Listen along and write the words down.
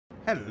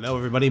Hello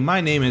everybody, my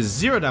name is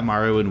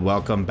Zerodaimaru and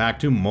welcome back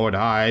to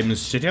Mordheim,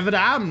 City of the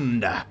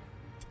Damned.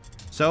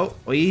 So,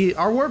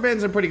 our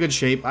warbands are in pretty good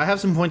shape. I have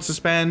some points to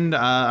spend.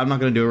 I'm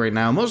not going to do it right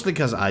now, mostly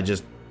because I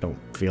just don't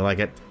feel like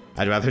it.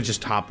 I'd rather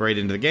just hop right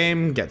into the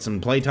game, get some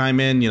playtime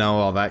in, you know,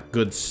 all that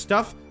good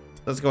stuff.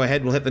 Let's go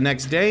ahead, we'll hit the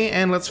next day,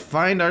 and let's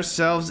find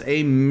ourselves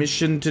a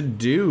mission to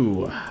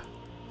do.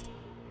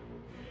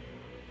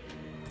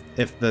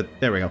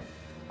 There we go.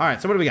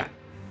 Alright, so what do we got?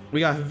 We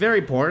got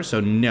very poor,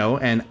 so no,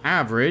 and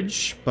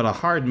average, but a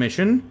hard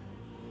mission.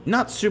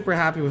 Not super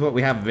happy with what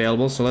we have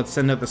available, so let's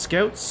send out the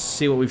scouts,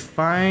 see what we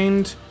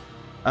find.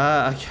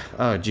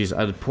 Oh geez,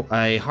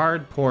 a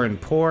hard, poor, and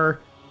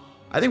poor.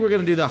 I think we're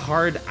gonna do the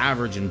hard,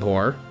 average, and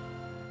poor.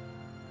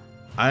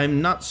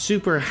 I'm not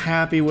super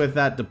happy with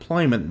that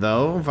deployment,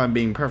 though, if I'm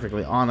being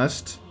perfectly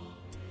honest.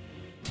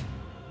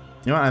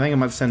 You know what, I think I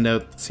might send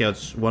out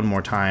scouts one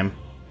more time.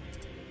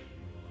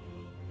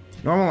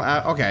 Normal,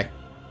 okay.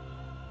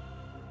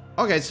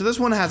 Okay, so this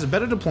one has a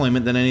better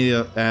deployment than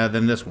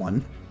than this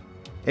one.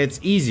 It's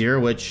easier,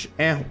 which,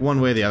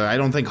 one way or the other. I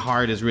don't think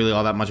hard is really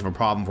all that much of a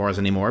problem for us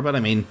anymore, but I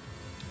mean,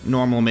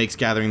 normal makes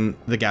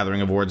the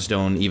gathering of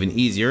Wyrdstone even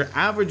easier.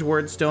 Average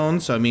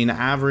Wyrdstone, so I mean,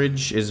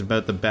 average is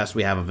about the best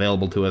we have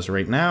available to us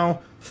right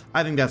now.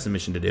 I think that's the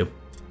mission to do.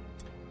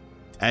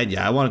 And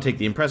yeah, I want to take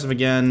the impressive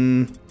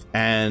again,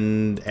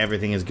 and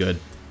everything is good.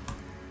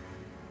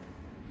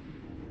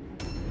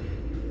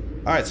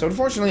 Alright, so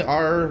unfortunately,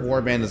 our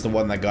warband is the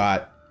one that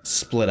got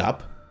split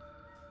up.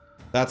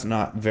 That's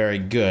not very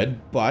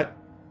good, but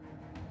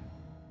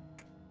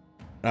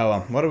oh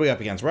well, what are we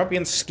up against? We're up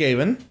against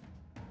Skaven.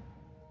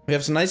 We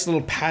have some nice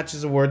little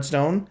patches of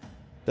Wyrdstone.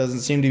 Doesn't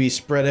seem to be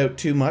spread out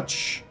too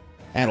much,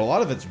 and a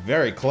lot of it's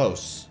very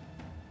close.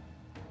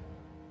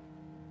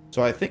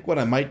 So I think what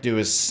I might do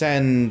is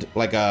send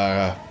like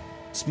a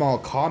small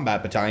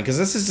combat battalion, because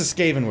this is the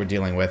Skaven we're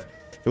dealing with.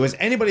 If it was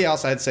anybody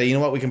else, I'd say, you know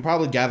what, we can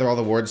probably gather all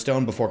the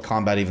Wyrdstone before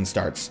combat even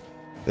starts.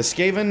 The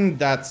Skaven,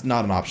 that's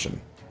not an option.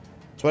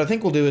 So what I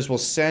think we'll do is we'll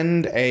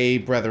send a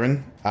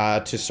brethren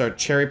to start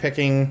cherry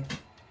picking,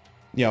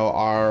 you know,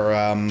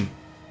 our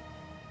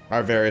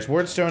various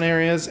Wyrdstone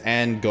areas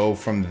and go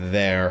from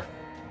there.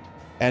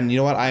 And you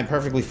know what? I'm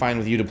perfectly fine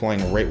with you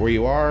deploying right where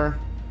you are.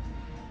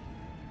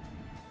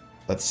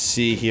 Let's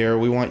see here.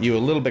 We want you a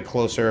little bit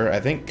closer, I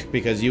think,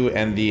 because you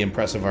and the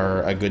Impressive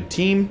are a good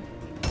team.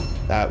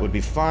 That would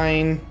be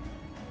fine.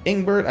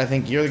 Ingbert, I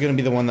think you're going to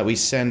be the one that we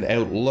send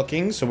out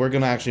looking, so we're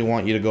going to actually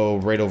want you to go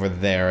right over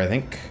there, I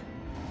think.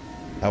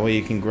 That way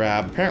you can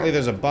grab... Apparently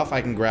there's a buff I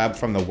can grab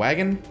from the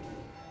wagon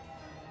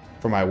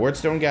for my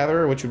Wyrdstone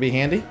gatherer, which would be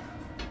handy.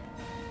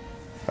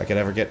 If I could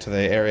ever get to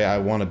the area I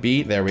want to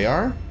be. There we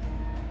are.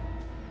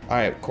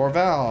 Alright,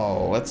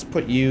 Corval, let's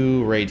put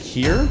you right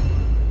here.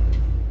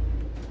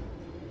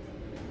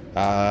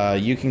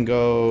 You can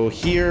go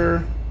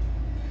here.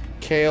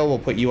 Kale, we'll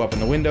put you up in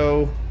the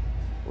window.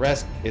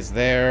 Rest is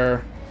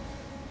there.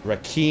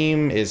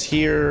 Rakim is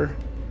here.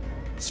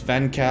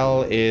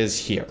 Svenkel is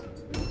here.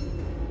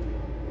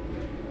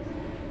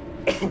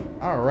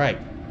 Alright.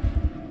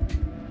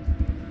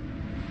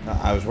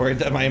 I was worried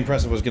that my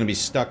Impressive was going to be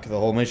stuck the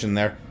whole mission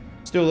there.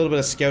 Let's do a little bit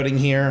of scouting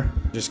here.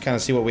 Just kind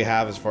of see what we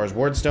have as far as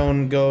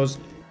Wyrdstone goes.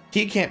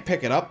 He can't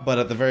pick it up, but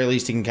at the very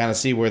least he can kind of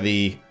see where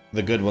the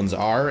good ones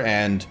are.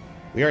 And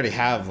we already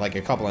have like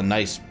a couple of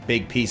nice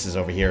big pieces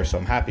over here, so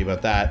I'm happy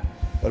about that.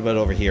 What about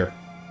over here?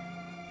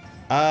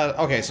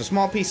 Okay, so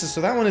small pieces,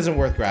 so that one isn't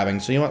worth grabbing.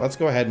 So you know what, let's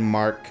go ahead and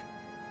mark.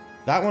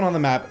 That one on the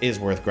map is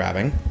worth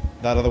grabbing.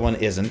 That other one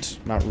isn't.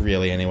 Not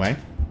really, anyway.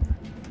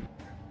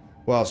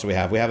 What else do we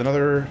have? We have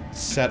another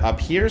set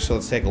up here, so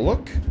let's take a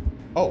look.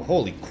 Oh,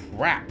 holy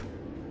crap.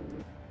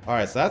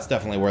 Alright, so that's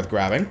definitely worth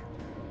grabbing.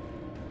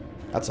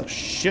 That's a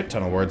shit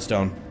ton of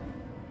Wyrdstone.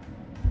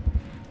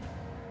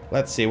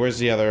 Let's see, where's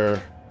the other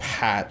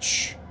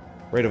patch?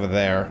 Right over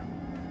there.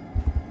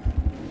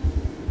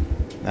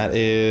 That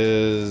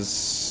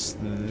is...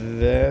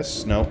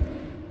 this? No.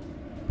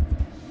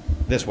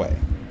 This way.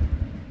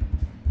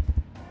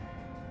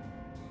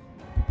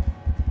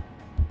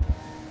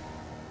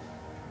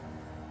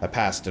 I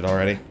passed it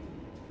already.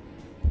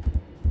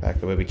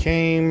 Back the way we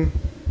came.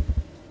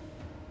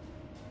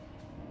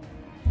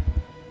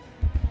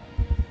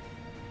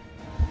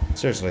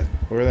 Seriously,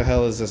 where the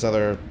hell is this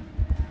other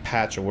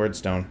patch of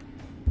Wyrdstone?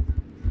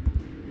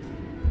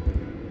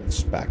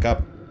 Let's back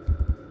up.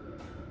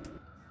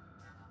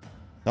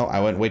 No,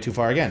 I went way too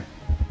far again.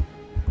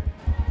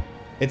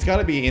 It's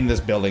gotta be in this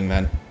building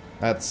then.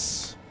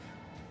 That's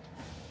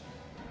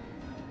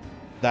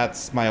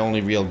my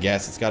only real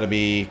guess. It's gotta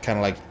be kind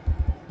of like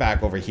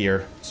back over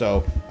here.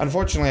 So,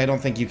 unfortunately, I don't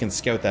think you can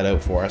scout that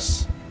out for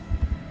us.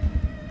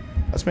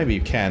 Unless maybe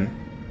you can.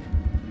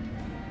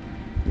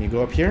 Can you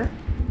go up here?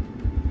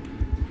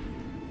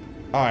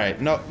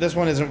 Alright, no, this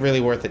one isn't really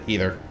worth it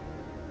either.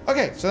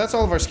 Okay, so that's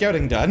all of our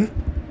scouting done.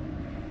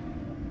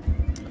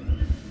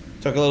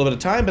 Took a little bit of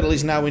time, but at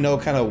least now we know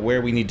kind of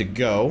where we need to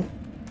go.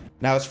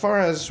 Now, as far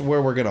as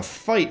where we're gonna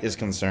fight is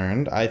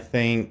concerned, I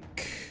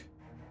think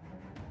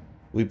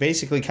we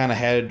basically kind of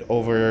head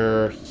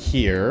over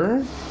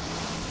here.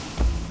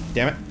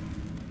 Damn it.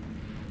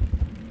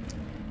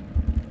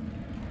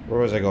 Where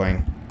was I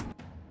going?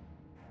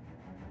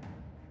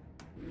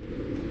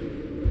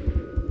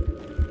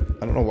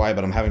 I don't know why,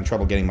 but I'm having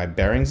trouble getting my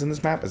bearings in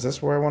this map. Is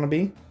this where I want to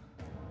be?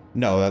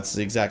 No, that's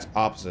the exact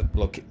opposite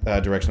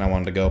direction I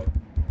wanted to go.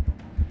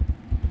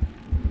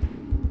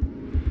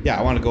 Yeah,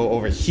 I want to go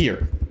over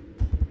here.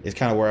 Is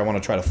kind of where I want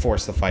to try to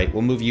force the fight.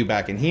 We'll move you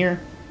back in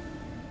here.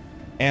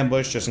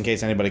 Ambush, just in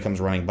case anybody comes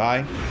running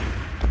by.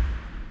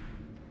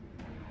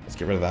 Let's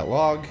get rid of that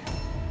log.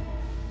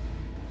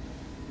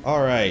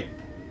 Alright.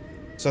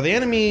 So the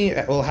enemy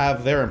will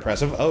have their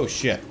impressive. Oh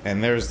shit.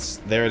 And there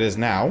it is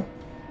now.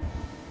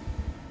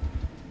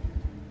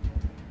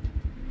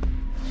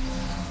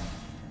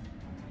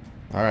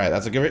 Alright,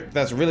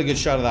 that's a really good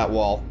shot of that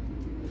wall.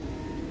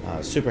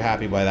 Super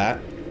happy by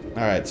that.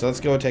 Alright, so let's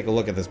go take a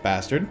look at this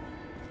bastard.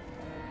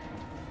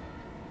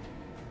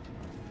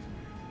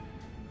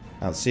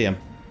 I don't see him.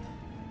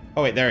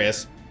 Oh wait, there he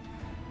is.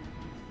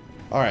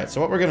 Alright,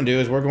 so what we're going to do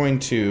is we're going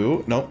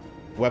to... Nope.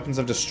 Weapons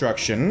of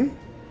destruction.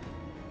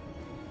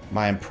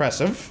 My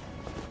impressive.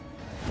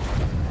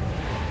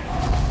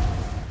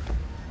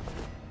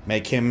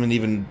 Make him an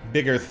even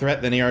bigger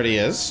threat than he already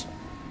is.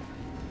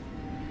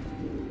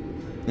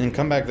 And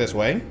come back this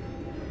way.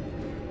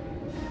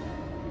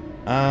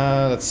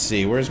 Let's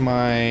see. Where's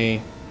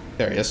my...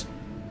 There he is.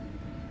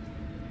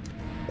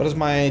 What is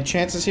my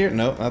chances here?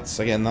 No, that's,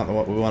 again, not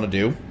what we want to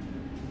do.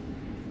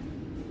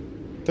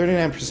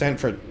 39%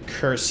 for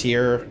curse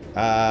here.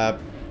 But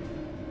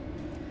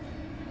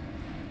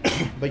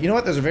you know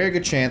what? There's a very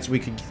good chance we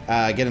could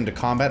get into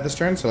combat this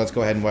turn, so let's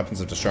go ahead and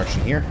weapons of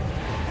destruction here.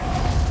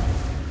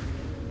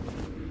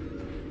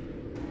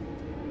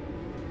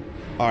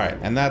 Alright,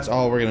 and that's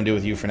all we're going to do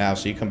with you for now,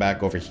 so you come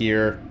back over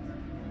here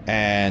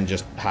and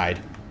just hide.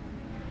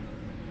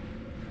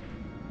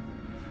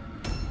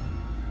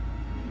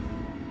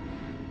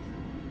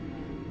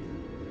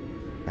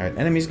 Alright,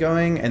 enemies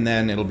going, and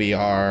then it'll be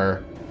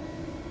our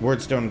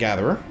Wyrdstone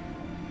Gatherer.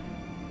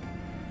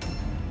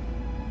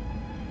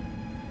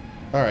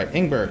 Alright,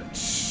 Ingbert.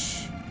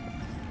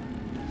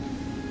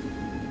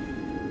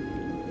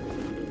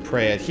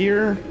 Pray it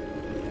here.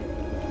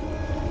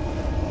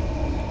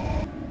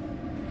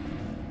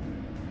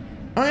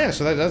 Oh yeah,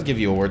 so that does give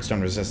you a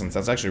Wyrdstone resistance.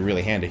 That's actually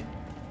really handy.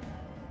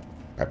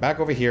 Alright, back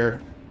over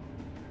here.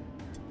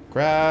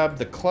 Grab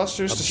the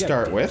clusters to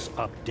start with.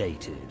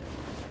 Updated.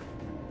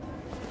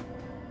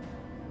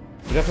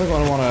 We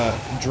definitely want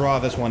to draw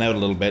this one out a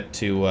little bit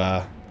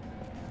to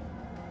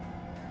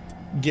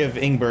give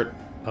Ingbert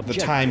the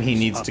time he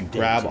needs to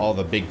grab all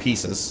the big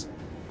pieces.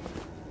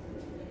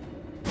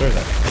 There's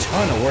a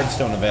ton of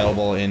Wyrdstone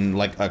available in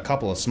like a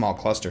couple of small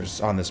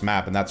clusters on this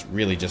map, and that's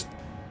really just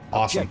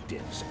awesome.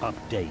 Objectives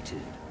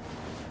updated.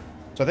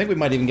 So I think we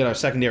might even get our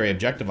secondary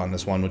objective on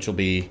this one, which will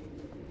be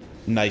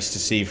nice to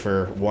see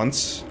for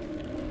once.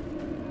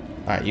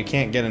 Alright, you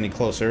can't get any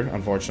closer,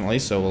 unfortunately,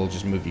 so we'll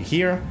just move you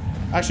here.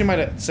 Actually,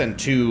 might send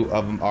two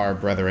of our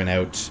brethren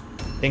out,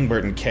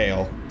 Ingbert and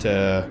Kale,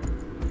 to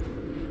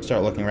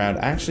start looking around.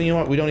 Actually, you know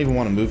what? We don't even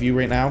want to move you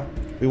right now.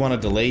 We want to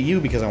delay you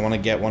because I want to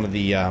get one of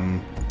the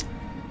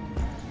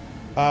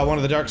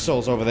Dark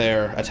Souls over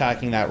there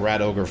attacking that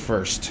Rat Ogre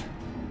first.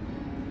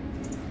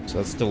 So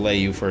let's delay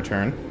you for a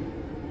turn.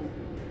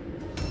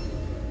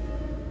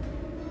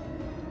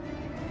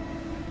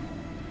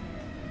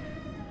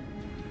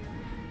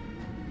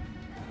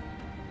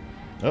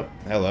 Oh,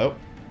 hello.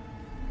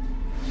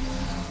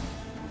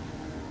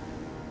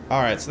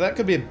 Alright, so that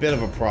could be a bit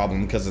of a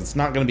problem, because it's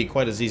not going to be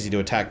quite as easy to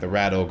attack the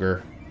Rat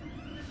Ogre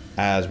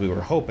as we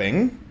were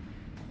hoping.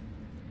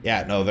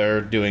 Yeah, no, they're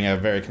doing a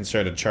very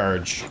concerted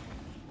charge,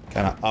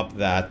 kind of up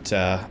that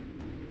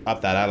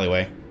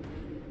alleyway.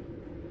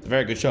 It's a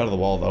very good shot of the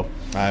wall, though.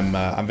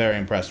 I'm very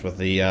impressed with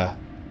the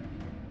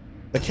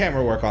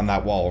camera work on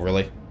that wall,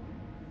 really.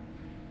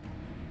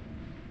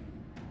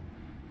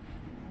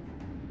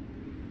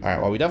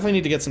 Alright, well, we definitely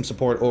need to get some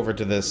support over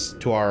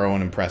to our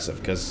own impressive,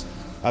 because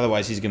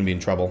otherwise he's going to be in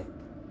trouble.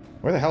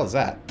 Where the hell is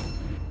that?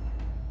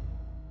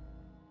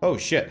 Oh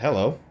shit,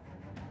 hello.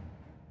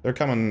 They're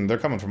coming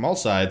from all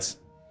sides.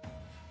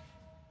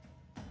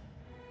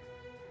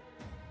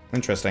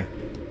 Interesting.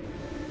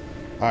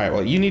 Alright,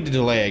 well, you need to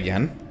delay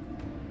again.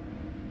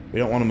 We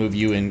don't want to move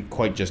you in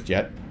quite just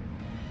yet.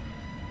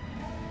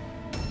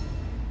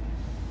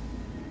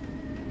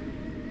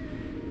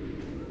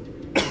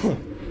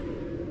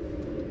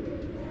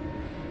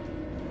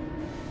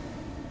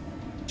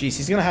 Jeez,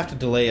 he's gonna have to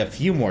delay a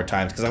few more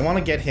times because I want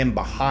to get him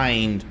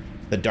behind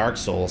the Dark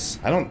Souls.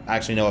 I don't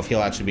actually know if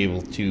he'll actually be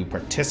able to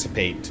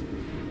participate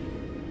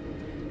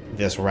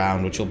this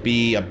round, which will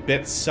be a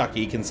bit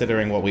sucky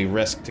considering what we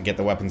risked to get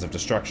the weapons of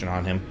destruction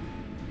on him.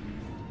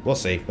 We'll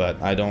see,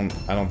 but I don't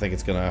think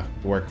it's gonna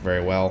work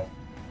very well.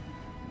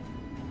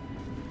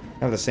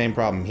 I have the same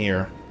problem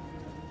here.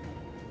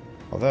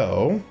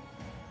 Although,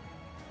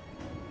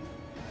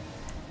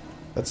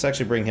 let's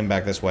actually bring him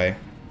back this way.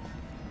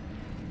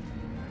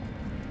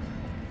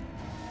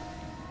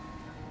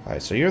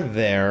 Alright, so you're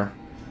there.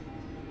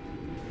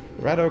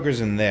 The Rat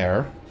Ogre's in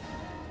there.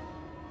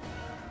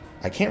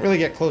 I can't really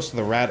get close to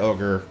the rat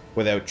ogre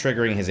without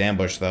triggering his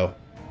ambush, though.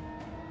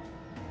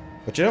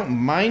 Which I don't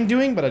mind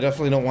doing, but I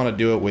definitely don't want to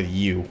do it with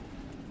you.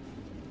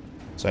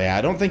 So yeah,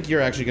 I don't think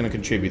you're actually going to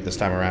contribute this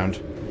time around.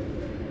 Did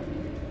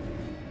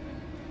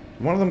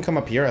one of them come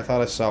up here? I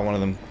thought I saw one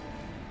of them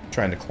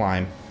trying to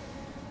climb.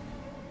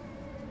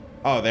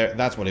 Oh, there.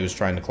 That's what he was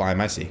trying to climb.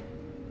 I see.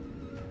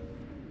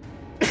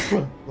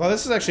 Well,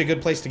 this is actually a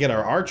good place to get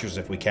our archers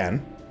if we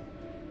can.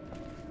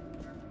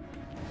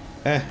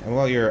 And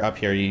while you're up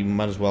here, you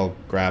might as well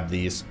grab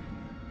these,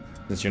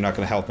 since you're not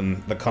going to help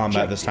in the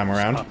combat this time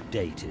around.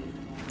 Updated.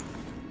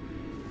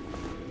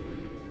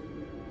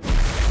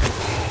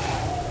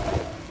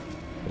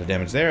 Bit of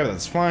damage there,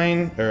 that's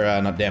fine. Or,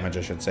 not damage,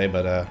 I should say,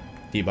 but,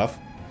 debuff.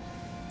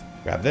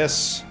 Grab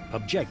this.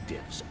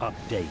 Objectives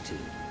updated.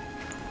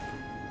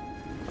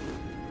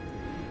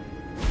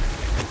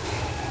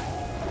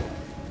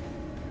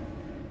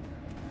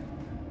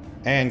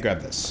 And grab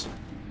this.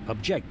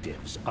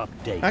 Objectives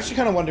updated. I'm actually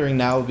kind of wondering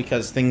now,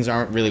 because things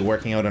aren't really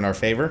working out in our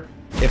favor,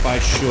 if I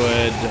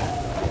should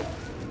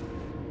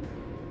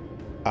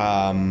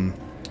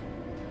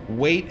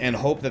wait and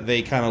hope that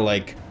they kind of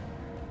like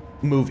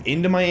move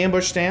into my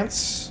ambush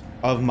stance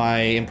of my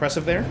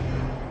impressive there,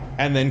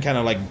 and then kind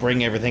of like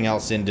bring everything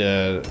else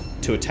into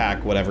to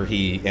attack whatever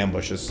he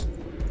ambushes.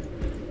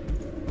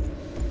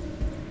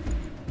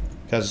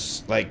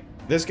 Because like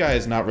this guy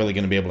is not really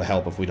going to be able to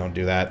help if we don't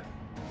do that.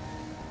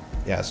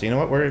 Yeah, so you know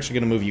what? We're actually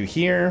going to move you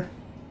here.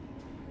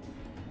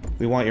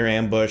 We want your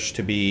ambush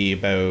to be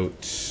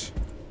about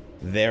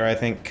there, I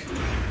think.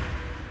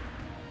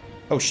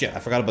 Oh shit, I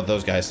forgot about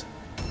those guys.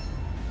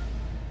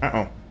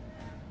 Uh-oh.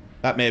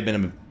 That may have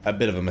been a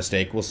bit of a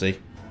mistake. We'll see.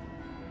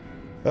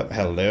 Oh,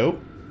 hello.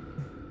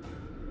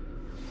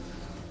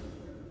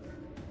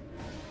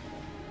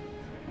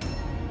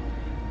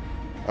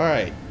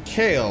 Alright,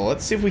 Kale,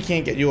 let's see if we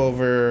can't get you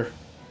over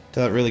to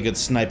that really good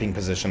sniping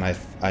position I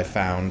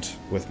found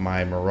with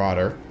my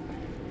Marauder.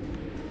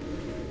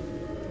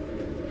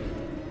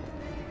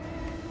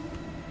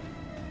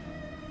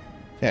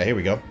 Yeah, here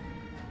we go.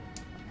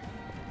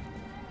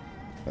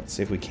 Let's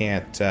see if we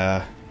can't,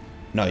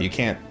 no, you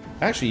can't.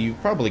 Actually, you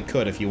probably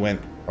could if you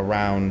went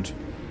around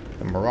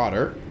the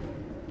Marauder.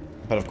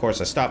 But of course,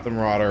 I stopped the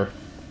Marauder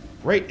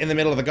right in the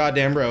middle of the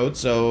goddamn road,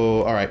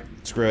 so, alright,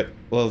 screw it.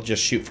 We'll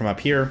just shoot from up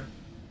here.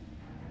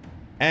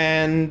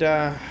 And,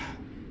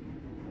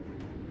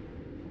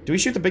 do we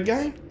shoot the big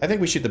guy? I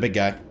think we shoot the big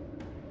guy.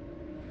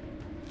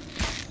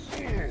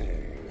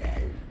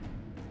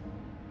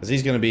 Because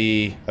he's going to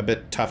be a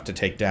bit tough to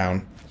take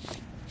down.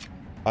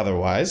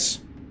 Otherwise.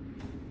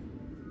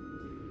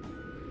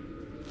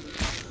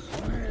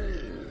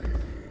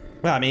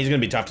 Well, I mean, he's going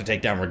to be tough to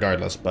take down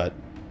regardless, but...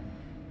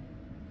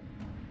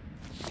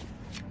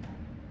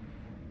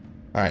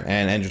 Alright,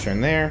 and end your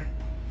turn there.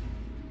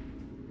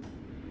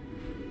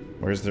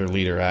 Where's their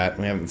leader at?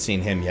 We haven't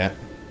seen him yet.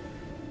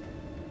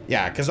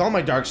 Yeah, because all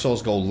my Dark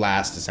Souls go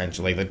last,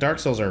 essentially. The Dark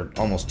Souls are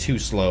almost too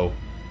slow,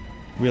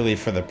 really,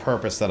 for the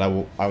purpose that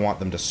I want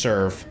them to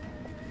serve.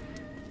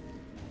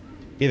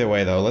 Either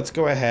way, though, let's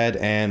go ahead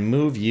and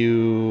move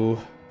you...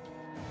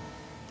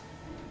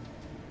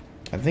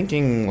 I'm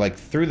thinking, like,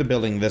 through the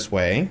building this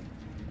way.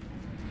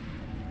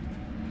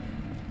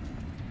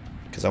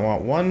 Because I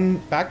want one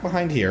back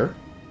behind here.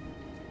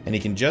 And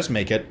he can just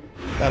make it.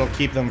 That'll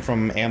keep them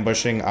from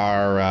ambushing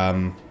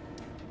our,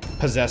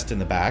 possessed in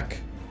the back.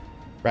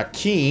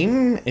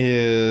 Rakim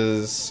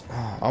is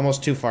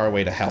almost too far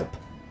away to help.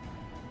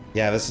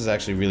 Yeah, this is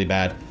actually really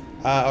bad.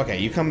 Okay,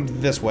 you come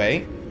this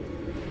way.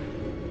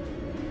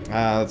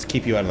 Let's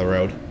keep you out of the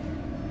road.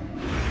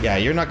 Yeah,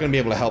 you're not going to be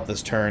able to help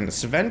this turn.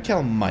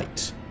 Svenkel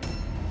might.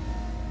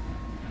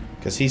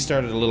 Because he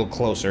started a little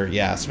closer.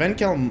 Yeah,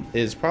 Svenkel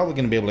is probably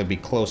going to be able to be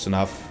close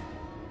enough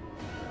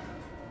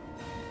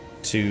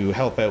to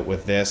help out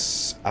with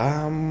this.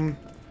 Now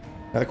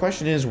the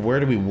question is, where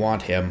do we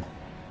want him?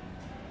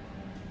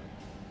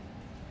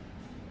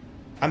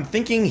 I'm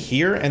thinking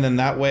here, and then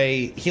that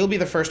way, he'll be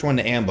the first one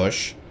to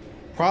ambush.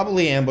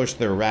 Probably ambush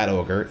the Rat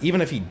Ogre. Even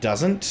if he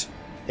doesn't,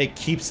 it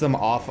keeps them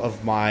off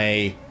of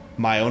my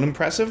own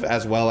impressive,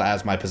 as well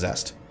as my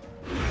possessed.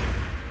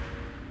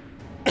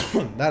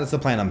 That is the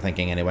plan I'm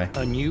thinking, anyway.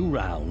 A new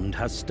round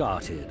has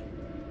started.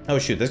 Oh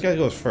shoot, this guy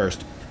goes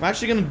first. I'm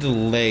actually going to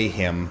delay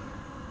him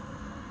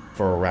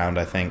for a round,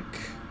 I think.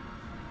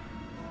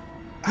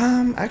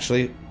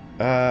 Actually,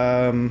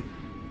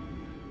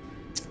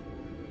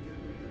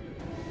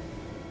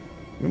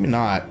 maybe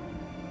not.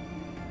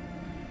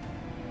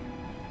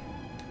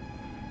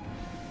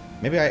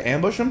 Maybe I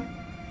ambush him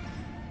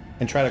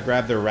and try to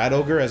grab the Rat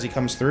Ogre as he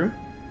comes through.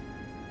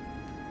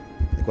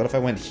 Like, what if I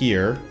went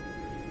here?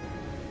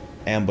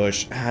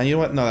 Ambush. You know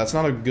what? No, that's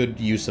not a good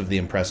use of the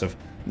impressive.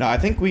 No, I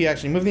think we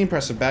actually move the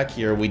impressive back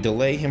here. We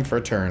delay him for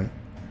a turn.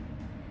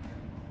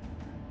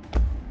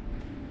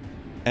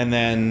 And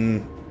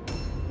then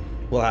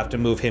we'll have to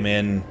move him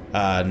in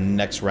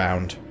next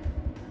round.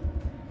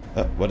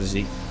 What is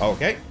he?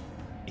 Okay.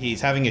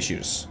 He's having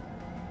issues.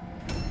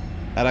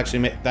 That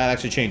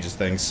actually changes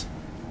things.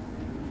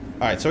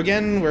 Alright, so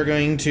again, we're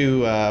going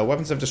to,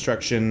 weapons of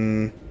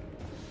destruction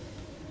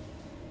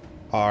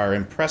are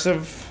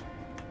impressive.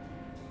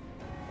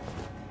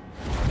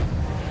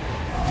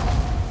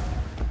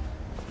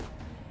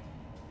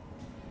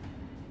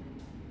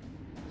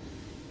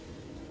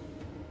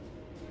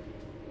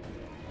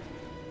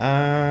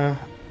 How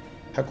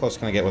close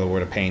can I get with a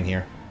word of pain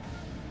here?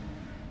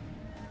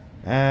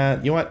 You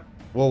know what?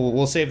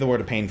 We'll save the word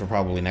of pain for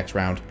probably next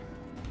round.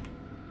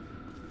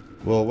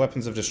 Well,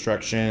 weapons of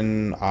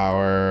destruction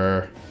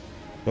are...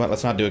 You know what?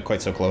 Let's not do it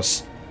quite so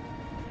close.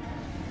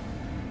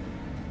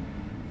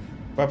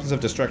 Weapons of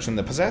destruction,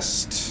 the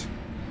possessed.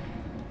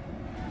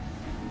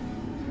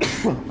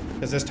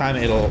 Because this time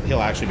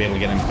he'll actually be able to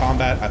get into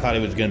combat. I thought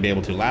he was going to be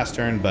able to last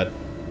turn, but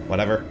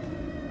whatever.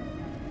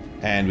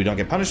 And we don't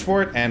get punished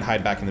for it, and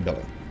hide back in the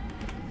building.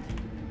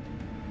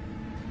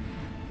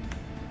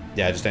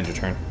 Yeah, just end your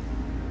turn.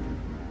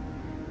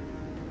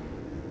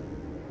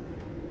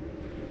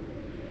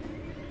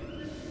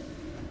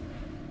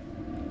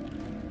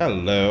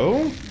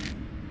 Hello?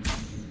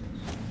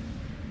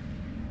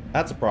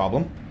 That's a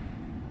problem.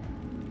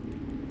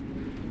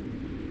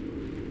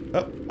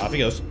 Oh, off he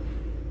goes.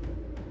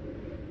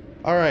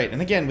 Alright,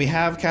 and again, we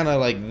have kind of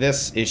like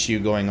this issue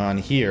going on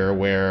here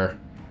where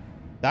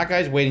that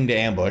guy's waiting to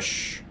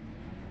ambush.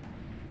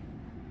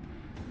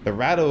 The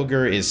rat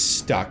ogre is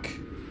stuck.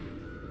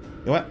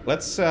 You know what?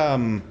 Let's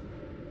go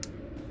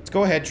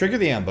ahead, trigger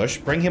the ambush,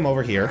 bring him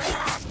over here.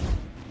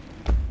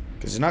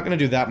 Because he's not going to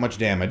do that much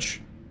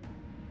damage.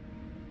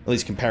 At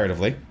least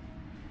comparatively.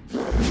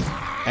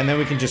 And then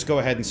we can just go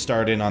ahead and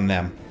start in on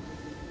them.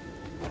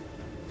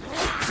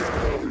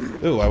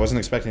 Ooh, I wasn't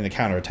expecting the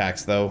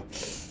counterattacks, though.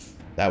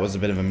 That was a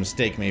bit of a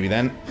mistake, maybe,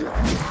 then.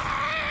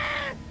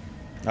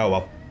 Oh,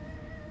 well.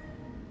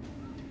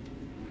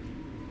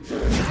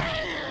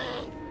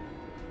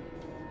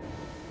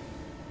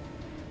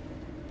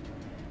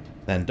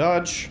 Then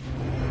dodge.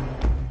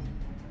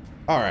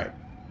 Alright.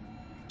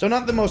 So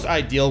not the most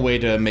ideal way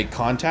to make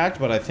contact,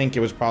 but I think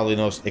it was probably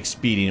the most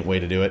expedient way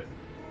to do it.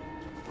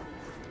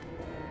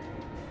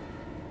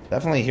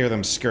 Definitely hear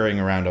them scurrying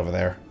around over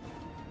there.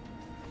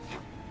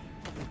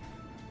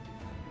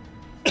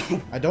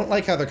 I don't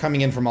like how they're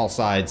coming in from all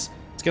sides.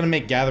 It's gonna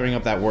make gathering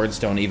up that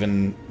Wyrdstone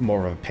even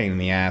more of a pain in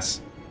the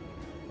ass.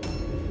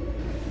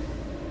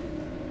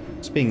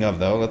 Speaking of,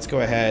 though, let's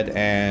go ahead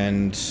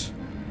and...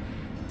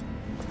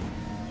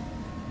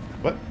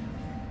 What?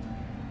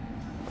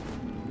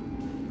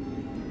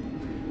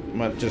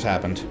 What just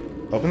happened?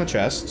 Open the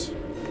chest.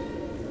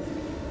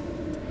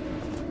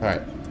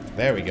 Alright,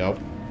 there we go.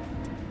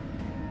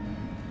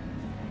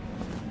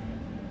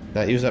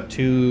 That used up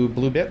 2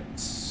 blue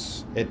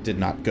bits. It did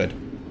not. Good.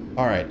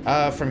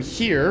 Alright, from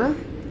here...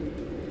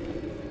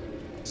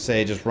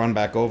 Say, just run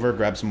back over,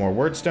 grab some more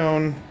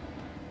Wyrdstone.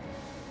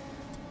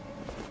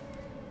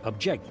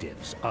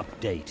 Objectives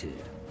updated.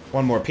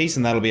 1 more piece,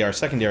 and that'll be our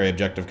secondary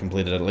objective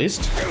completed, at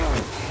least.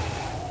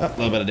 Oh, a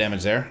little bit of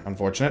damage there.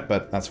 Unfortunate,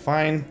 but that's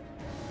fine.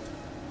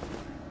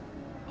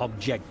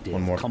 Objective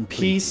 1 more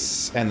completed.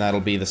 piece, and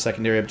that'll be the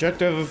secondary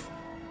objective.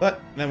 But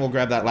then we'll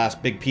grab that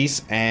last big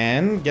piece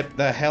and get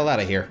the hell out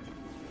of here.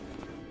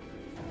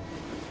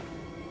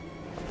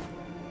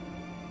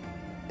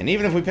 And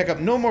even if we pick up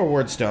no more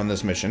Wyrdstone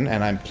this mission,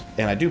 and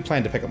I do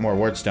plan to pick up more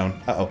Wyrdstone.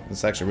 Uh-oh, this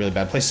is actually a really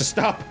bad place to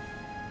stop.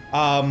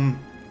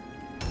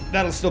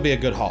 That'll still be a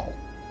good haul.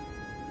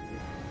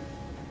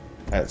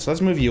 Alright, so let's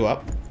move you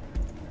up.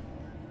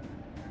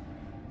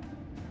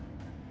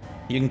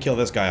 You can kill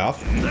this guy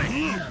off.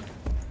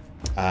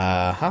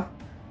 Uh-huh.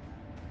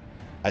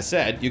 I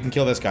said you can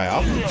kill this guy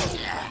off.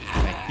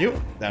 Thank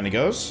you. Down he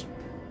goes.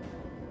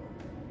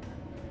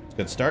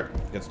 Good start.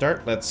 Good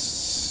start. Let's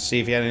see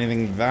if he had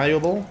anything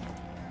valuable.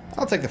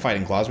 I'll take the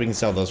fighting claws. We can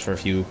sell those for a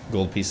few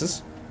gold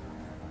pieces.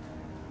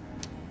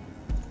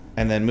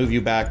 And then move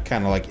you back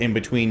kind of like in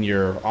between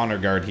your honor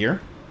guard here.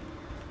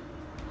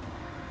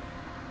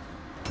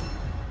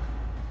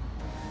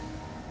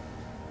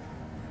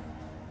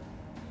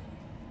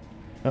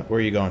 Oh, where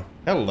are you going?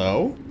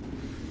 Hello.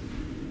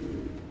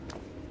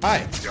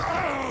 Hi.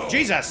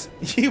 Jesus!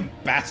 You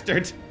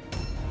bastard!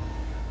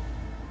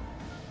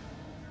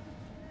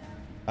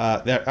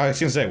 There, I was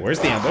gonna say, where's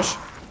the ambush?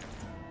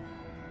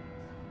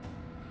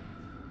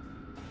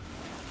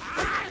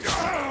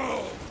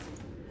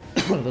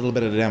 A little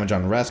bit of damage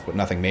on Resk, but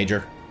nothing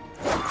major.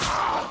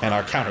 And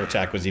our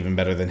counterattack was even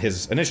better than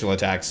his initial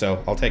attack,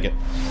 so I'll take it.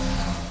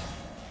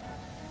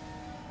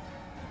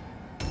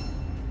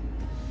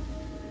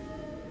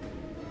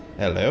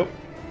 Hello.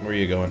 Where are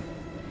you going?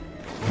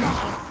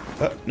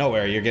 Oh,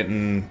 nowhere. You're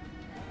getting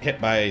hit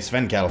by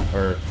Svenkel,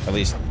 or at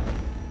least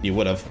you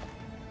would have.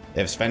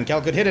 If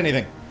Svenkel could hit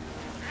anything.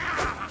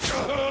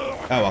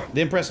 Oh well,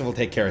 the Impressive will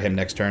take care of him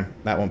next turn.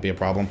 That won't be a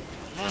problem.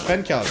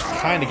 Svenkel is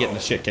kind of getting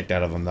the shit kicked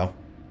out of him, though.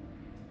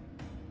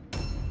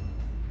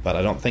 But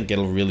I don't think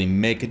it'll really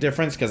make a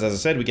difference, because as I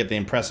said, we get the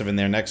Impressive in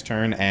there next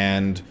turn,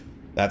 and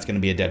that's going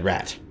to be a dead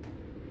rat.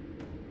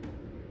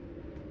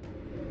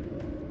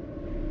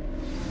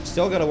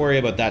 Still got to worry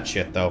about that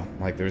shit, though.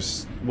 Like,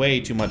 there's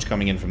way too much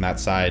coming in from that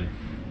side.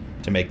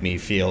 to make me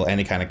feel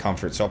any kind of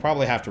comfort. So I'll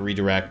probably have to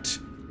redirect.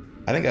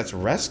 I think that's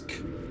Resk.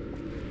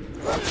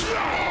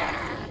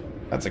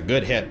 That's a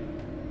good hit.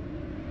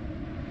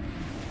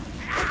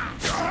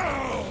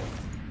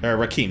 Or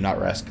Rakim, not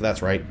Resk.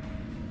 That's right.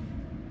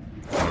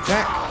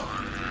 Attack.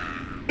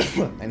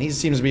 And he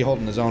seems to be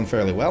holding his own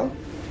fairly well.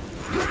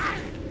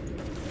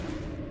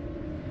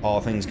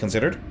 All things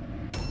considered.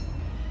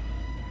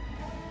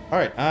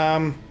 Alright,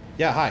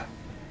 yeah, hi.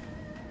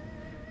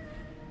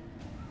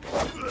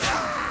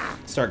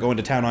 Start going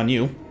to town on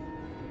you.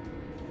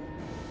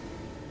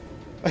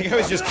 Like, I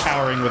was just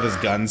cowering with his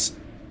guns.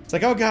 It's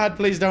like, oh god,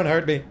 please don't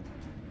hurt me.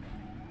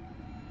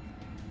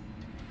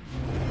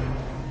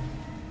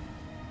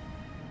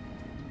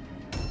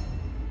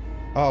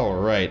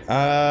 Alright, you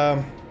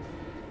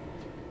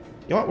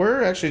know what,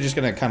 we're actually just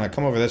gonna kind of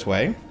come over this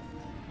way.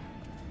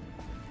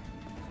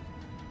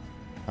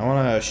 I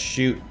wanna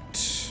shoot...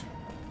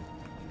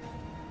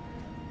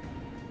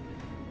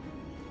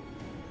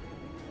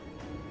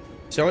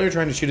 So all you're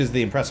trying to shoot is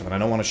the impressive, and I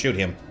don't want to shoot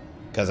him.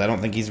 Because I don't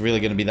think he's really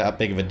going to be that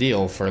big of a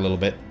deal for a little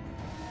bit.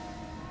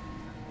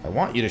 I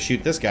want you to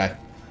shoot this guy.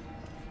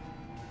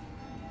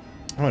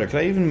 I wonder, could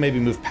I even maybe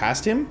move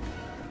past him?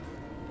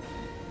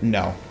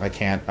 No, I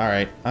can't.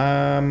 Alright,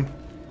 oh,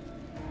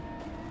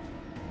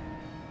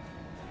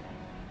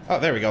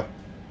 there we go.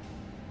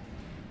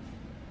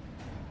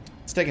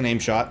 Let's take an aim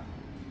shot.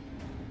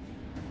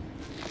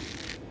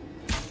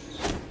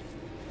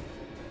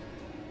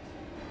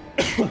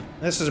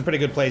 This is a pretty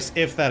good place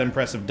if that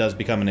impressive does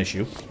become an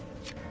issue.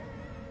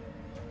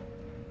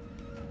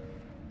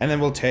 And then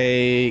we'll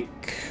take...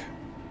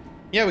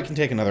 Yeah, we can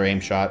take another aim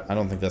shot. I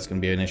don't think that's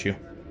going to be an issue.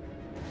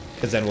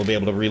 Because then we'll be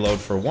able to reload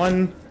for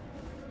one.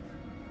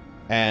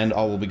 And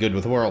all will be good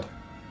with the world.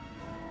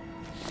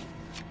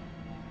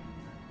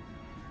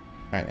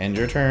 Alright, end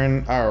your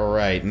turn.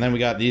 Alright, and then we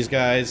got these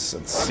guys.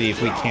 Let's see if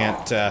we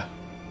can't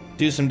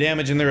do some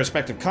damage in their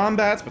respective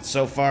combats. But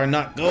so far,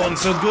 not going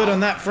so good on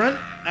that front.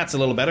 That's a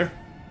little better.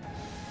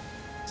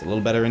 It's a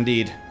little better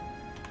indeed.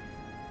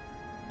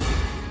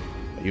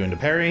 Put you into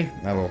parry.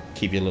 That'll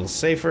keep you a little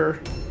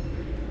safer.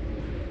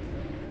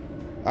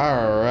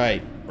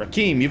 Alright.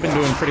 Rakim, you've been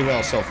doing pretty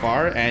well so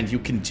far, and you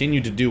continue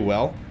to do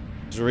well.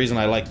 There's a reason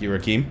I like you,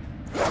 Rakim.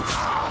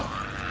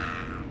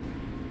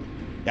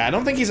 Yeah, I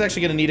don't think he's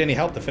actually going to need any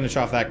help to finish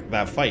off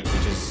that fight,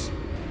 which is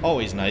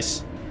always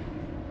nice.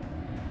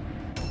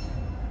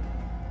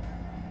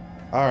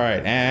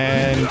 Alright,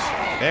 and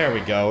there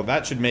we go.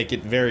 That should make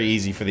it very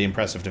easy for the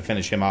impressive to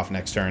finish him off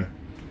next turn.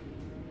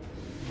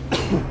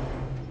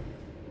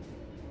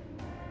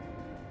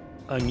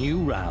 A new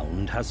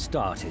round has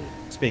started.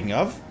 Speaking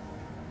of...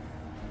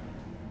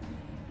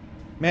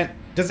 Man,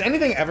 does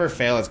anything ever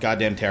fail its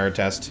goddamn terror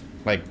test?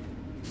 Like,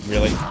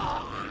 really?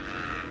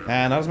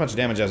 Not as much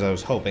damage as I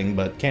was hoping,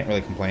 but can't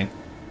really complain.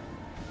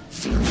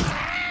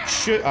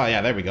 Oh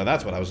yeah, there we go.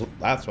 That's what I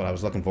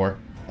was looking for.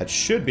 That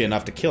should be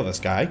enough to kill this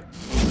guy.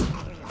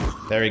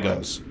 There he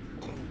goes.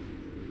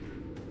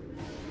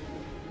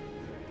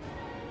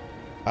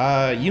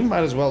 You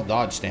might as well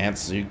dodge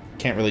stance. You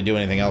can't really do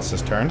anything else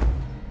this turn.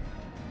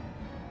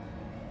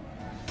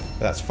 But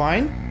that's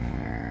fine.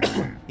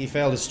 He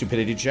failed his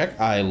stupidity check.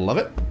 I love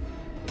it.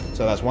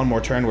 So that's one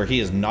more turn where he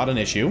is not an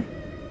issue.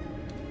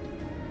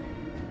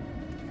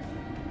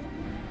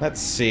 Let's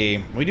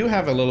see. We do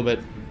have a little bit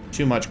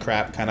too much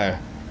crap kind of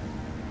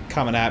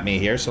coming at me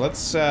here. So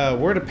let's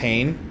Word of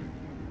Pain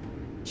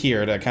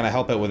here to kind of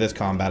help out with this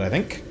combat, I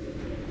think.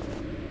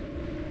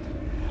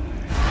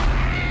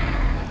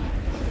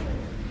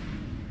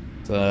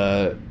 It's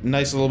a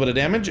nice little bit of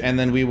damage, and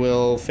then we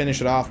will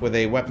finish it off with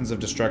a Weapons of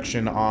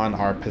Destruction on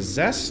our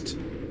Possessed.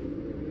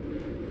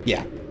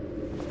 Yeah.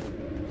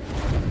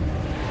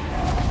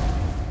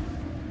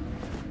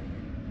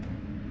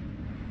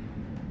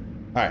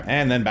 Alright,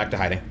 and then back to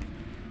hiding.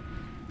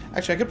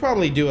 Actually, I could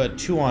probably do a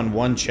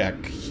 2-on-1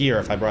 check here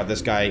if I brought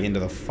this guy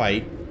into the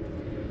fight.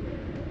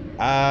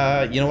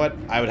 You know what?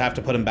 I would have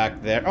to put him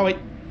back there. Oh, wait.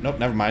 Nope,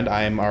 never mind.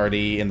 I'm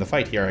already in the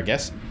fight here, I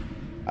guess.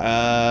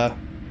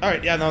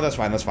 Alright, yeah, no, that's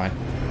fine, that's fine.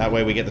 That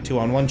way we get the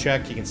 2-on-1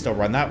 check. He can still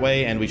run that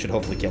way, and we should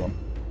hopefully kill him.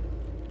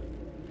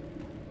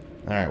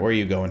 Alright, where are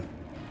you going?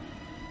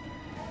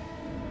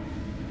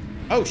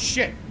 Oh,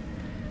 shit!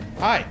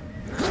 Hi!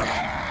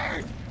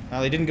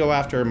 Well, he didn't go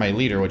after my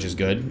leader, which is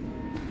good.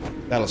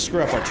 That'll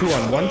screw up our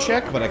 2-on-1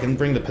 check, but I can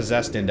bring the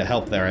Possessed in to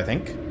help there, I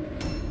think.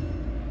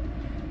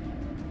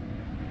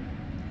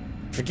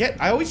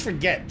 I always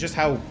forget just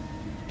how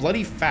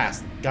bloody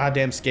fast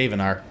goddamn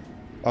Skaven are.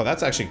 Oh,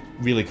 that's actually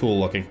really cool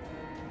looking.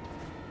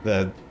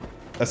 The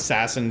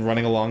assassin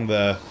running along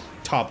the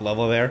top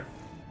level there.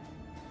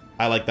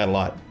 I like that a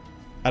lot.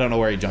 I don't know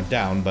where he jumped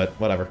down, but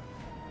whatever.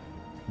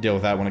 Deal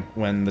with that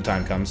when the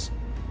time comes.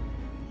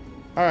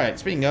 Alright,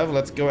 speaking of,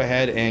 let's go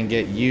ahead and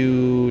get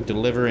you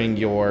delivering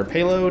your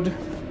payload.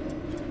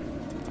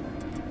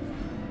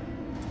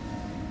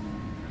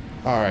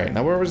 Alright,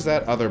 now where was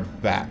that other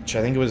batch?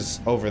 I think it was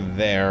over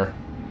there.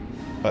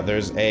 But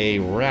there's a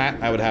rat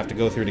I would have to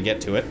go through to get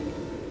to it,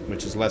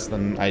 which is less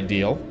than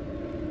ideal.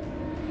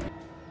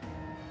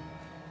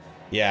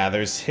 Yeah,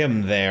 there's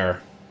him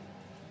there.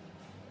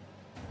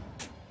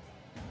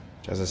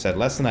 As I said,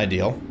 less than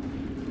ideal.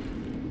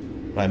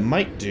 What I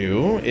might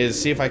do is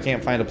see if I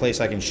can't find a place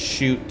I can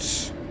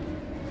shoot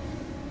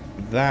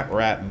that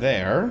rat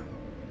there.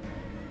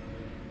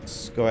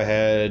 Let's go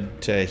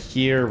ahead to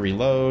here,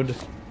 reload.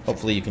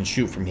 Hopefully you can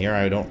shoot from here.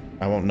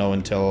 I won't know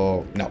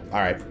until... No,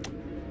 alright.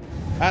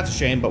 That's a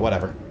shame, but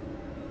whatever.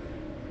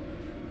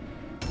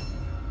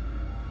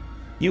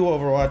 You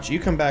Overwatch, you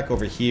come back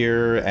over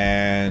here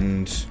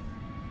and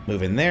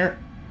move in there.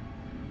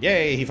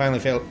 Yay, he finally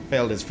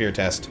failed his fear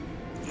test.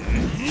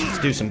 Let's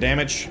do some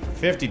damage.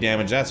 50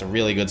 damage, that's a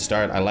really good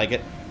start. I like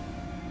it.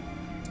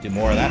 Let's do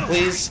more of that,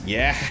 please.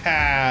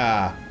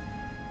 Yeah!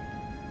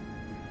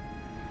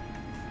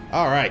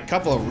 Alright,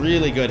 couple of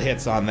really good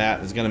hits on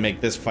that is going to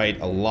make this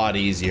fight a lot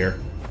easier.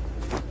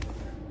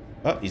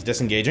 Oh, he's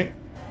disengaging.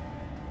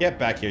 Get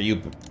back here,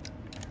 you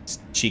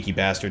cheeky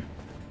bastard.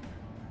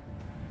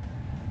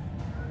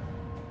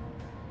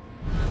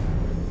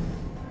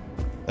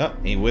 Oh,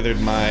 he withered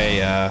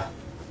my,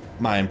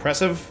 my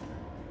impressive.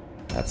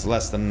 That's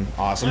less than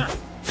awesome.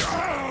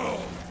 A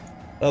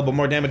little bit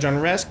more damage on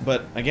risk,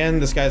 but again,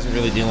 this guy's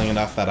really dealing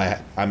enough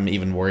that I'm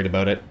even worried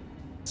about it.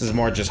 This is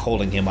more just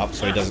holding him up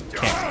so he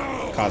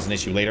can't cause an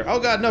issue later. Oh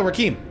god, no,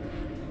 Rakeem!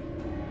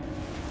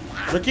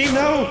 Rakeem,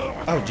 no!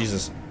 Oh,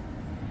 Jesus.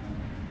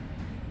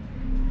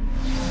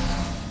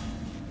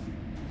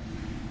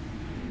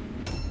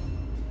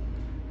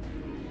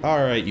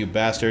 Alright, you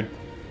bastard.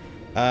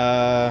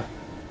 Die.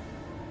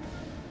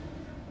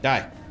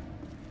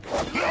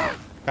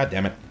 God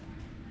damn it.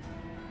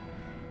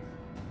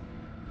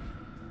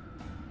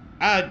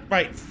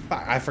 Right.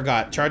 I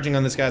forgot. Charging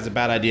on this guy is a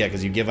bad idea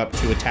because you give up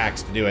 2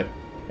 attacks to do it.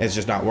 It's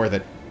just not worth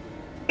it.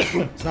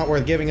 It's not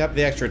worth giving up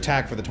the extra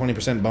attack for the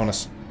 20%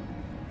 bonus.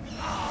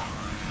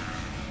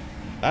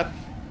 That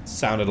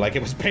sounded like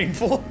it was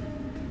painful.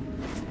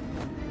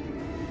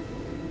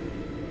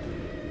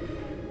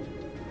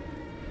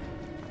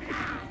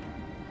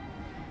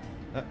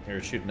 Oh,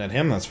 you're shooting at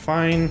him. That's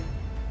fine.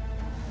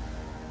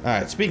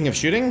 Alright, speaking of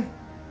shooting...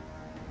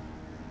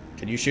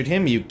 Can you shoot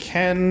him? You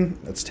can.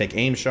 Let's take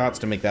aim shots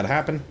to make that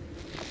happen.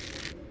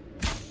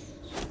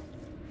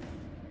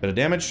 Bit of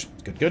damage.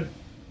 Good, good.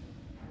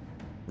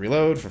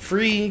 Reload for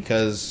free,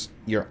 because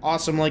you're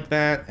awesome like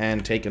that.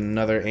 And take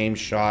another aim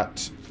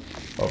shot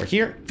over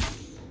here.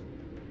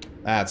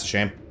 That's a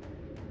shame.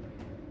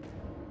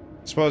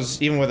 I suppose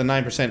even with a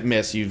 9%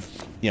 miss,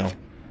 you've, you know,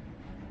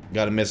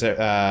 got to miss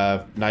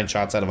 9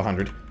 shots out of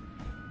 100.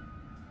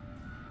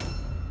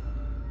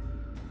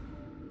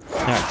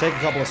 Alright, take a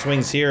couple of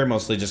swings here,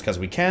 mostly just because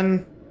we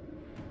can.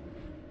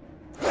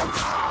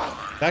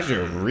 It's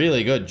actually a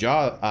really good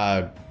job,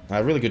 there,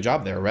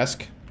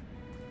 Resk.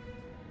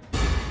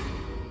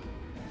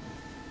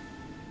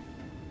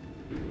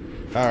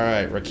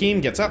 Alright,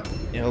 Rakeem gets up.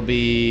 He'll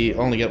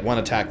only get 1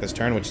 attack this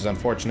turn, which is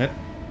unfortunate.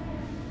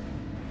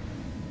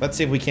 Let's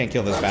see if we can't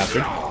kill this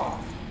bastard.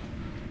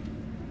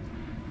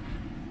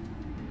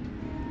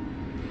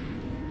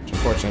 Which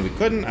unfortunately we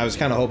couldn't. I was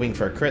kind of hoping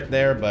for a crit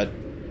there, but...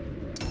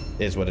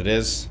 is what it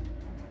is.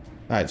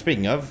 Alright,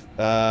 speaking of,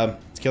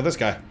 let's kill this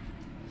guy.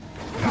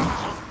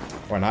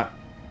 Or not.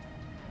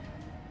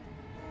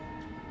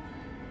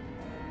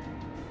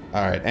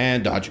 Alright,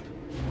 and dodge.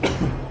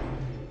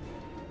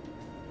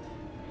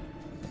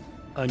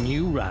 A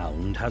new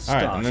round has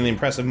started. Alright, and then the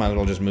impressive might as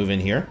well just move in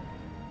here.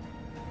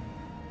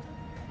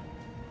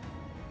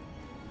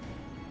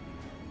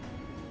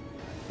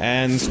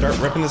 And start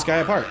ripping this guy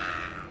apart.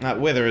 That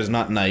wither is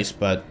not nice,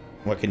 but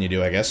what can you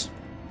do, I guess?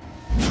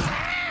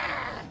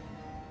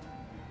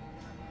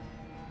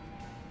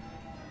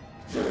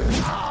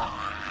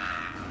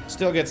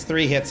 Still gets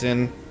 3 hits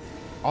in.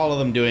 All of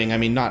them doing, I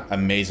mean, not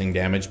amazing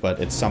damage, but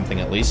it's something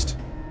at least.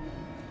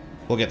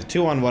 We'll get the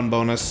 2-on-1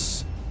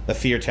 bonus, the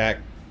fear check.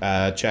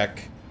 Are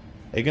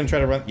you gonna try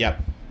to run? Yep.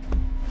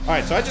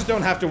 Alright, so I just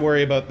don't have to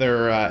worry about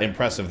their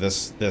impressive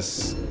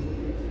this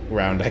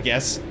round, I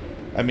guess.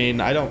 I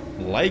mean, I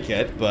don't like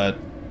it, but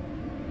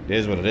it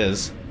is what it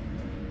is.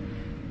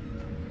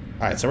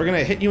 Alright, so we're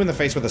gonna hit you in the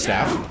face with a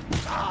staff.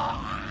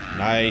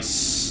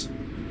 Nice.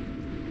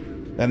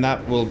 Then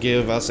that will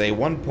give us a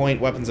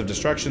 1-point Weapons of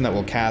Destruction that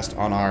we'll cast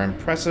on our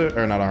impressive,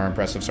 or not our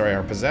impressive, sorry,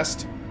 our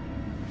possessed.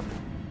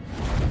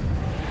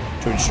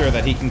 To ensure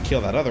that he can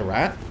kill that other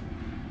rat.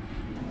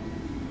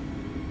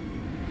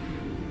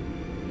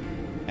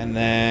 And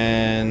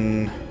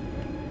then...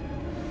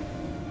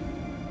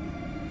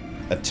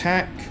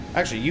 attack.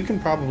 Actually, you can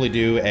probably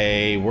do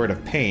a Word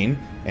of Pain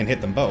and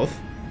hit them both.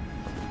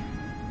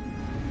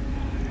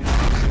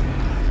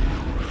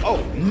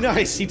 Oh,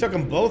 nice! He took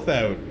them both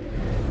out.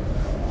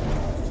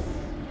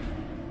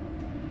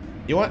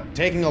 You know what?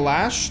 Taking a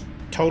lash,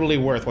 totally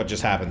worth what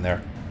just happened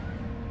there.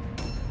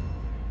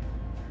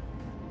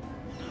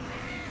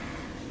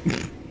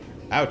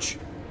 Ouch.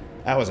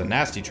 That was a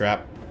nasty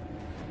trap.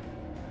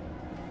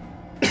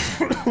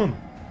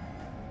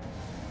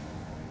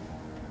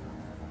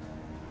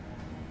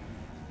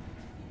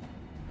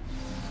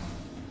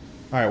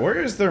 Alright,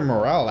 where is their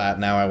morale at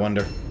now, I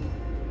wonder?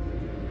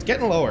 It's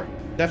getting lower.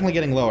 definitely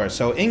getting lower.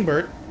 So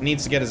Ingbert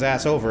needs to get his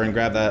ass over and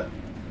grab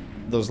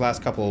those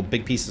last couple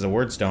big pieces of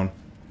Wyrdstone.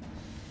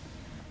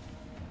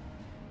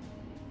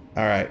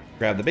 Alright,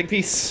 grab the big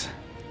piece.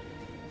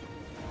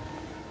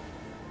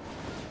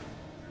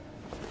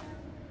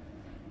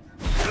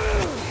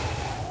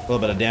 A little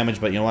bit of damage,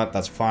 but you know what?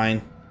 That's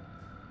fine.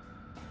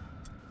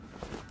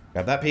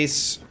 Grab that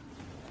piece.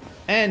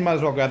 And might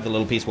as well grab the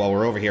little piece while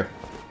we're over here.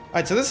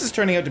 Alright, so this is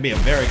turning out to be a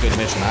very good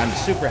mission. I'm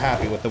super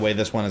happy with the way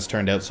this one has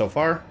turned out so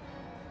far.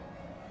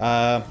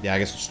 Yeah, I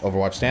guess just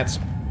Overwatch stance.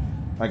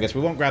 I guess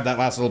we won't grab that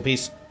last little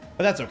piece,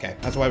 but that's okay.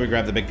 That's why we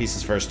grab the big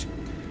pieces first.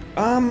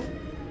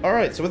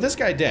 Alright, so with this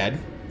guy dead,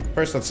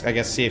 first let's, I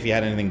guess, see if he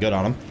had anything good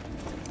on him.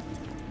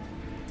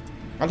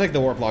 I'll take the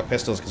Warplock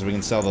pistols because we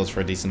can sell those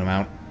for a decent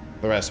amount.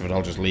 The rest of it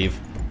I'll just leave.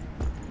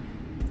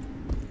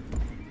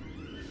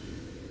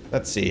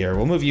 Let's see here.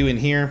 We'll move you in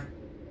here.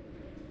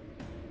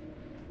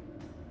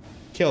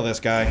 Kill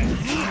this guy.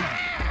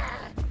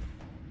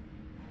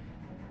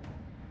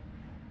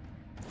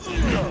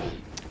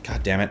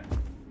 God damn it.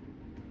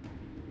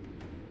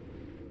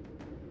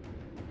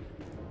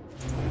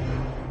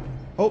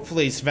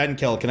 Hopefully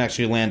Svenkill can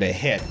actually land a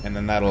hit, and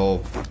then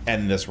that'll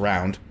end this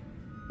round.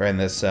 Or end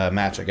this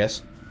match, I guess.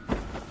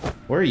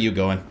 Where are you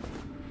going?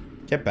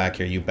 Get back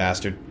here, you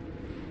bastard.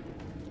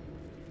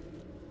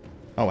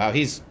 Oh wow,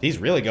 he's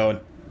really going.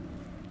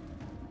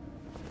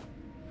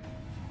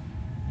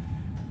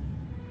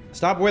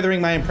 Stop withering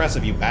my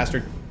impressive, you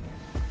bastard.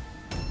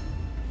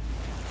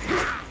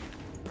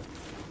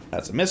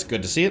 That's a miss,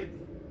 good to see it.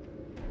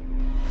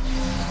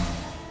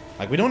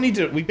 Like, we don't need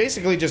to, we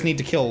basically just need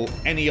to kill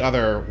any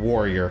other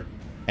warrior,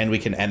 and we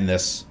can end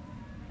this.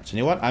 So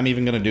you know what, I'm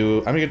even gonna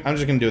do, I'm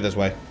just gonna do it this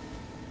way.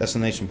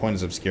 Destination point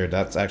is obscured,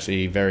 that's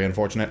actually very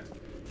unfortunate.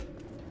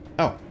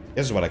 Oh,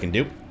 this is what I can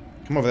do.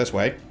 Come over this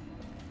way.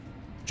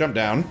 Jump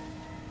down.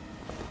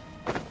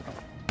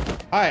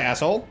 Hi,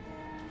 asshole.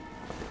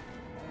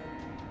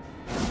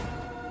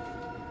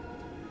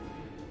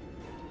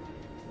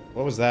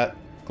 What was that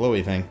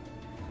glowy thing?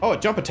 Oh, a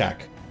jump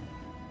attack.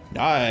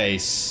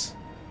 Nice.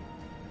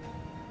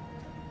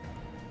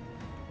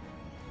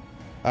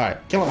 Alright,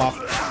 kill him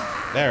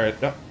off. There it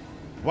go.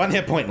 1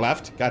 hit point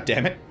left. God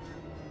damn it.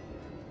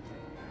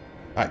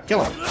 Alright,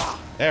 kill him.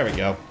 There we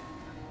go.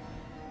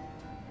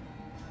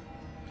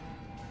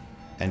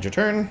 End your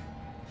turn.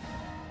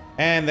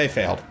 And they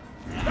failed.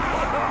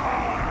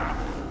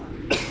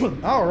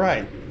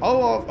 Alright.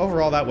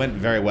 Overall, that went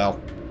very well.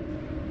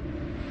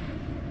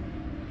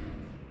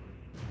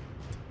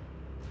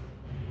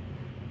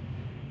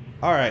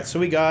 Alright, so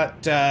we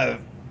got 2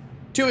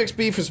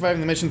 XP for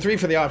surviving the mission, 3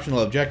 for the optional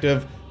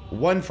objective,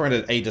 1 for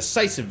a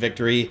decisive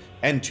victory,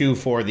 and 2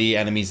 for the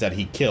enemies that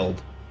he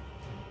killed.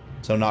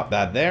 So not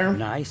bad there.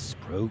 Nice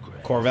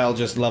progress. Corval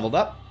just leveled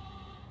up.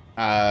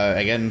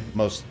 Again,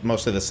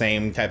 mostly the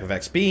same type of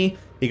XP.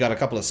 He got a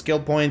couple of skill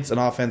points, an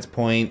offense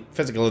point,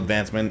 physical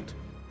advancement.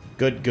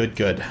 Good, good,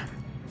 good.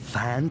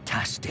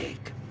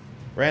 Fantastic.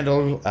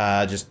 Randall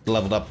just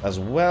leveled up as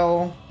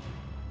well.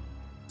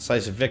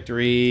 Decisive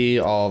victory,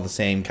 all the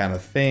same kind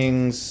of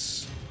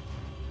things.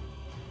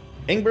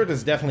 Ingbert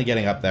is definitely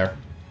getting up there.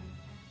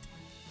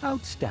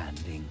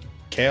 Outstanding.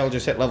 Kale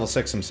just hit level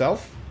 6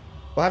 himself.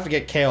 We'll have to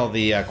get Kale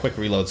the quick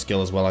reload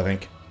skill as well, I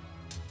think.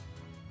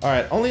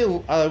 Alright,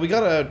 we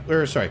got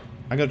a... sorry,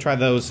 I'm gonna try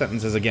those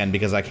sentences again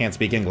because I can't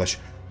speak English.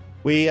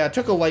 We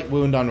took a light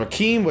wound on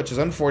Rakim, which is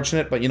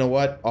unfortunate, but you know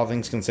what? All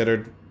things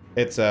considered,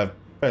 it's a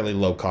fairly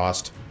low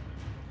cost.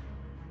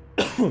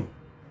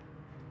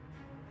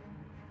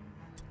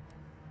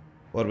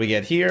 What do we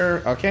get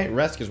here? Okay,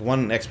 Resk is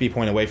 1 XP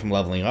point away from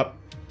leveling up.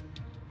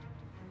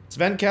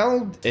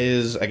 Svenkel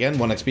is, again,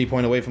 1 XP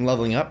point away from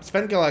leveling up.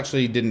 Svenkel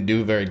actually didn't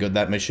do very good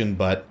that mission,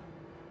 but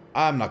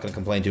I'm not going to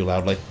complain too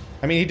loudly.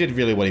 I mean, he did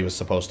really what he was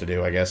supposed to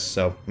do, I guess,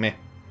 so meh.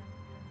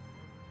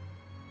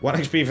 1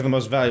 XP for the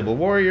most valuable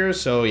warrior,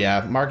 so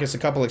yeah, Marcus a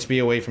couple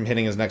XP away from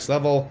hitting his next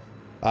level,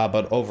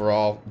 but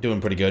overall, doing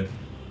pretty good.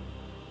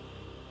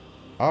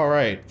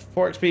 Alright,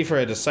 4 XP for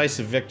a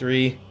decisive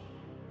victory.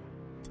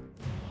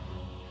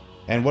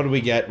 And what do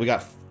we get? We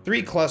got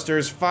 3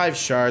 clusters, 5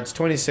 shards,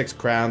 26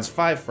 crowns,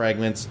 5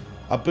 fragments,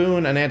 a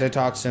boon, an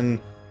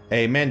antitoxin,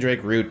 a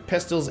mandrake root,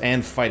 pistols,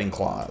 and fighting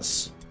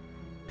claws.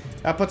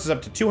 That puts us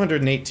up to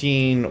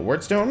 218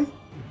 Wyrdstone.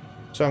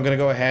 So I'm going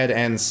to go ahead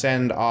and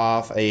send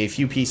off a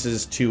few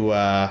pieces to,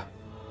 well,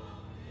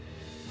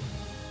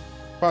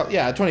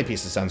 yeah, 20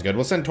 pieces sounds good.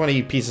 We'll send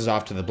 20 pieces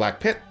off to the Black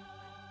Pit.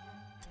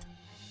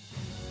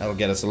 That'll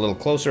get us a little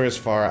closer as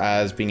far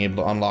as being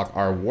able to unlock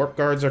our warp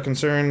guards are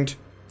concerned.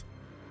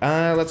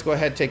 Let's go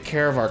ahead and take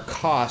care of our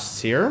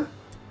costs here.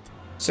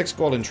 6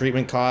 gold in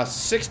treatment costs,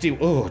 60...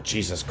 Oh,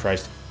 Jesus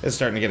Christ. It's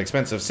starting to get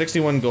expensive.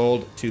 61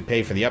 gold to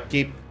pay for the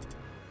upkeep.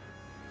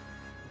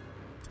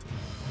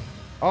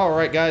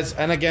 Alright, guys.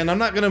 And again, I'm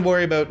not going to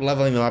worry about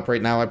leveling them up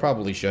right now. I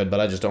probably should, but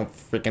I just don't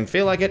freaking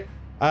feel like it.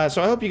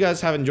 So I hope you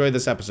guys have enjoyed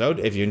this episode.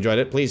 If you enjoyed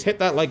it, please hit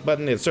that like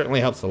button. It certainly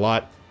helps a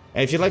lot.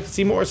 And if you'd like to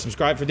see more,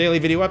 subscribe for daily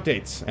video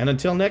updates. And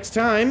until next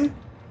time,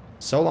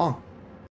 so long.